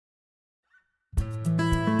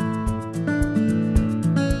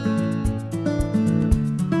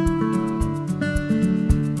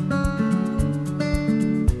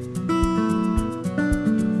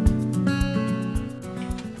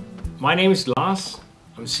My name is Lars.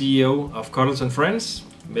 I'm CEO of Cuddles and Friends,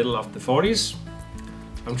 middle of the 40s.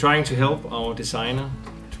 I'm trying to help our designer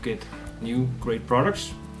to get new great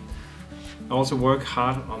products. I also work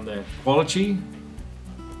hard on the quality.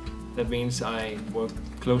 That means I work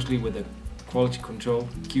closely with the quality control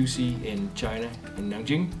QC in China, in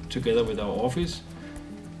Nanjing, together with our office.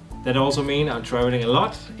 That also means I'm traveling a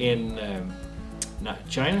lot in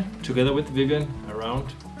China, together with Vivian,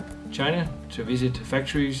 around China to visit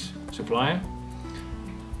factories, supplier.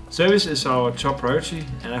 Service is our top priority,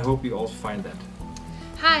 and I hope you also find that.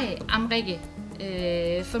 Hi, I'm Rikke.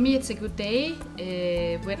 For me it's a good day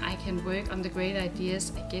when I can work on the great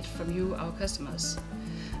ideas I get from you, our customers.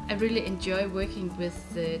 I really enjoy working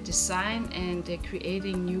with the design and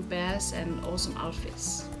creating new bears and awesome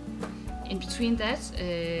outfits. In between that,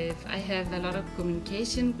 I have a lot of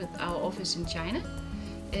communication with our office in China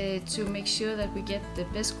to make sure that we get the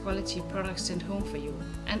best quality products sent home for you,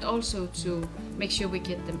 and also to make sure we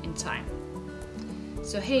get them in time.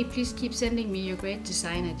 So hey, please keep sending me your great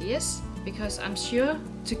design ideas, because I'm sure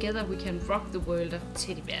together we can rock the world of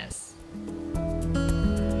teddy bears.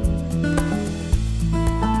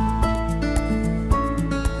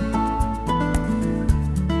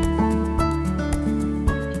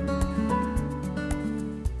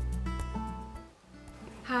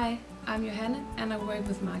 Hi, I'm Johanne and I work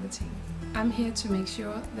with marketing. I'm here to make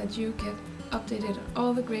sure that you get updated on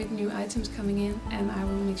all the great new items coming in, and I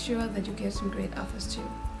will make sure that you get some great offers too.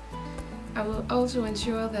 I will also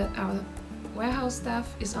ensure that our warehouse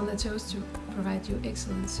staff is on their toes to provide you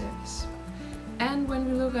excellent service. And when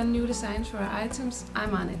we look on new designs for our items,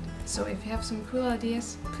 I'm on it. So if you have some cool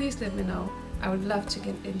ideas, please let me know. I would love to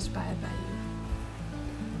get inspired by you.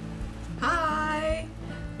 Hi,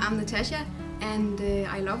 I'm Natasha, and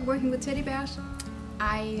I love working with teddy bears.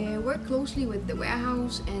 I work closely with the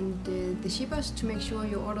warehouse and the shippers to make sure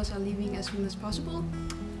your orders are leaving as soon as possible.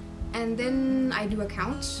 And then I do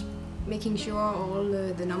accounts, making sure all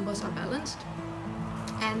the numbers are balanced.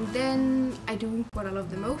 And then I do what I love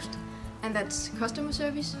the most, and that's customer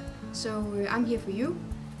service. So I'm here for you,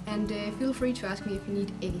 and feel free to ask me if you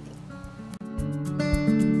need anything.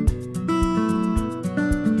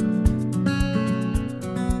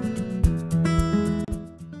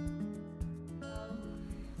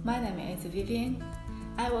 My name is Vivian.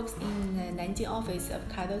 I work in the Nanjing office of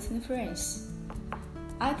Cuddles and Friends.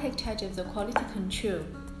 I take charge of the quality control,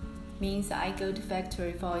 means I go to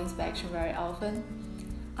factory for inspection very often.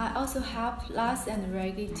 I also help Lars and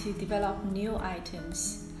Reggie to develop new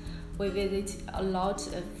items. We visit a lot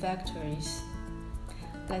of factories.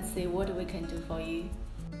 Let's see what we can do for you.